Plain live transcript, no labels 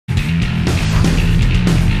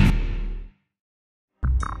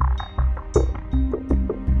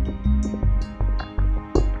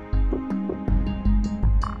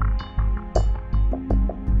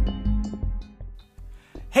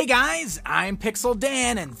guys, I'm Pixel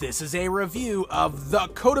Dan, and this is a review of the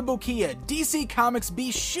Kotobukiya DC Comics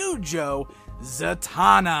Bishoujo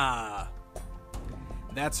Zatanna.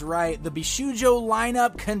 That's right, the Bishoujo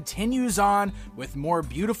lineup continues on with more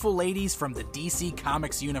beautiful ladies from the DC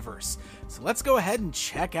Comics universe. So let's go ahead and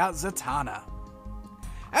check out Zatanna.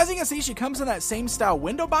 As you can see, she comes in that same style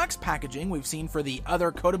window box packaging we've seen for the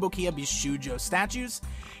other Kotobukiya Bishoujo statues.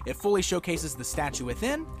 It fully showcases the statue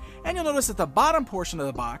within, and you'll notice at the bottom portion of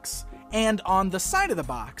the box, and on the side of the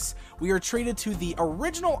box, we are treated to the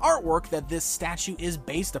original artwork that this statue is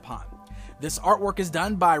based upon. This artwork is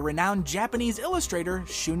done by renowned Japanese illustrator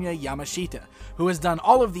Shunya Yamashita, who has done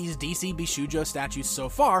all of these DC Bishoujo statues so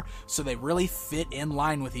far, so they really fit in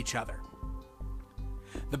line with each other.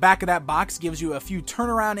 The back of that box gives you a few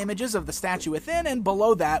turnaround images of the statue within, and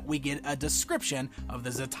below that we get a description of the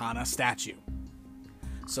Zatanna statue.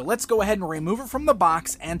 So let's go ahead and remove it from the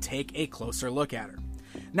box and take a closer look at her.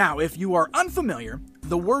 Now, if you are unfamiliar,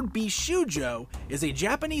 the word Bishoujo is a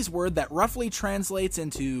Japanese word that roughly translates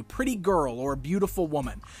into pretty girl or beautiful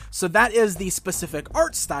woman. So that is the specific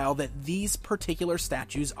art style that these particular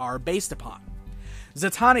statues are based upon.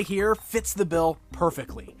 Zatanna here fits the bill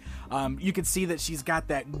perfectly. You can see that she's got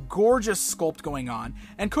that gorgeous sculpt going on,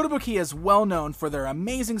 and Kotobukiya is well known for their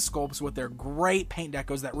amazing sculpts with their great paint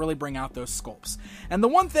decos that really bring out those sculpts. And the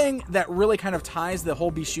one thing that really kind of ties the whole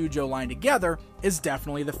Bishoujo line together is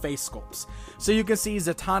definitely the face sculpts. So you can see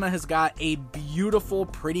Zatanna has got a beautiful,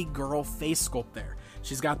 pretty girl face sculpt there.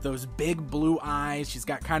 She's got those big blue eyes, she's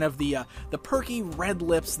got kind of the perky red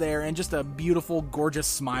lips there, and just a beautiful, gorgeous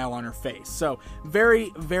smile on her face. So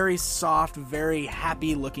very, very soft, very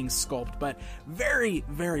happy looking sculpt, but very,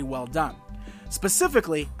 very well done.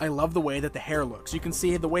 Specifically, I love the way that the hair looks. You can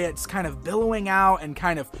see the way it's kind of billowing out and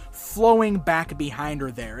kind of flowing back behind her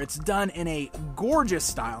there. It's done in a gorgeous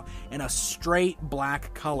style in a straight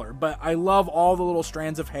black color, but I love all the little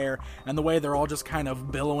strands of hair and the way they're all just kind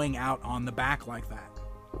of billowing out on the back like that.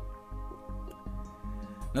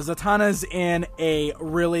 Now, Zatanna's in a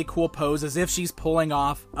really cool pose as if she's pulling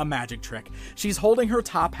off a magic trick. She's holding her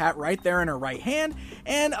top hat right there in her right hand,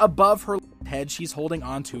 and above her head she's holding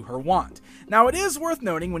onto her wand. Now, it is worth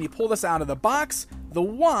noting when you pull this out of the box, the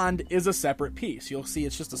wand is a separate piece. You'll see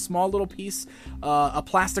it's just a small little piece, a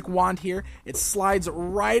plastic wand here. It slides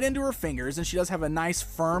right into her fingers, and she does have a nice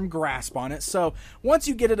firm grasp on it. So once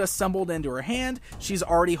you get it assembled into her hand, she's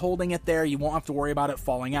already holding it there. You won't have to worry about it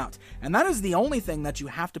falling out. And that is the only thing that you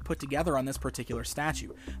have to put together on this particular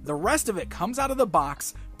statue. The rest of it comes out of the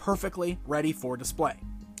box perfectly ready for display.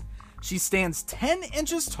 She stands 10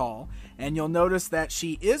 inches tall, and you'll notice that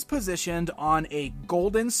she is positioned on a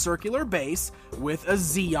golden circular base with a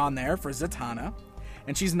Z on there for Zatanna.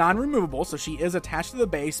 And she's non-removable, so she is attached to the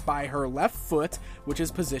base by her left foot, which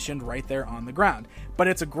is positioned right there on the ground. But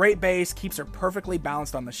it's a great base, keeps her perfectly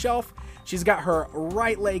balanced on the shelf. She's got her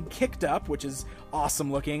right leg kicked up, which is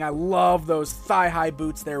awesome looking. I love those thigh-high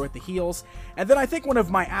boots there with the heels. And then I think one of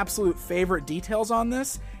my absolute favorite details on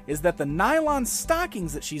this is that the nylon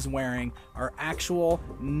stockings that she's wearing are actual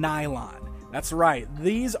nylon. That's right,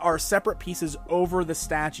 these are separate pieces over the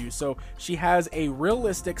statue, so she has a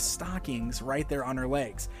realistic stockings right there on her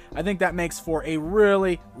legs. I think that makes for a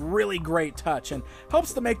really, really great touch and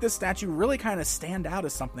helps to make this statue really kind of stand out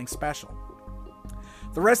as something special.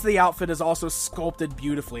 The rest of the outfit is also sculpted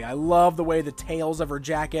beautifully. I love the way the tails of her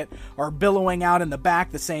jacket are billowing out in the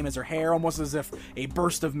back, the same as her hair, almost as if a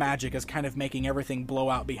burst of magic is kind of making everything blow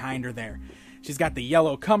out behind her there. She's got the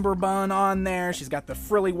yellow cummerbund on there, she's got the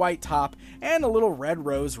frilly white top, and a little red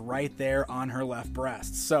rose right there on her left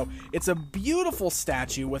breast. So it's a beautiful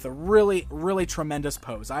statue with a really, really tremendous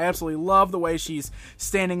pose. I absolutely love the way she's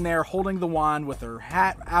standing there holding the wand with her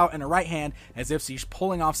hat out in her right hand as if she's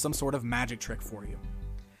pulling off some sort of magic trick for you.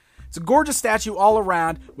 It's a gorgeous statue all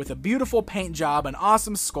around with a beautiful paint job, an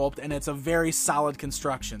awesome sculpt, and it's a very solid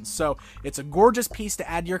construction. So it's a gorgeous piece to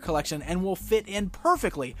add to your collection and will fit in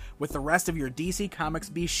perfectly with the rest of your DC Comics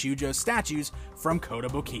Bishoujo statues from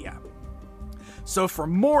Kotobukiya. So for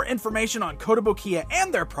more information on Kotobukiya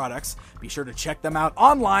and their products, be sure to check them out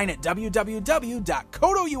online at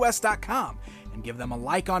www.kotous.com and give them a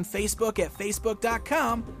like on Facebook at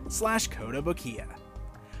facebook.com/Kotobukiya.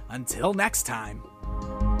 Until next time.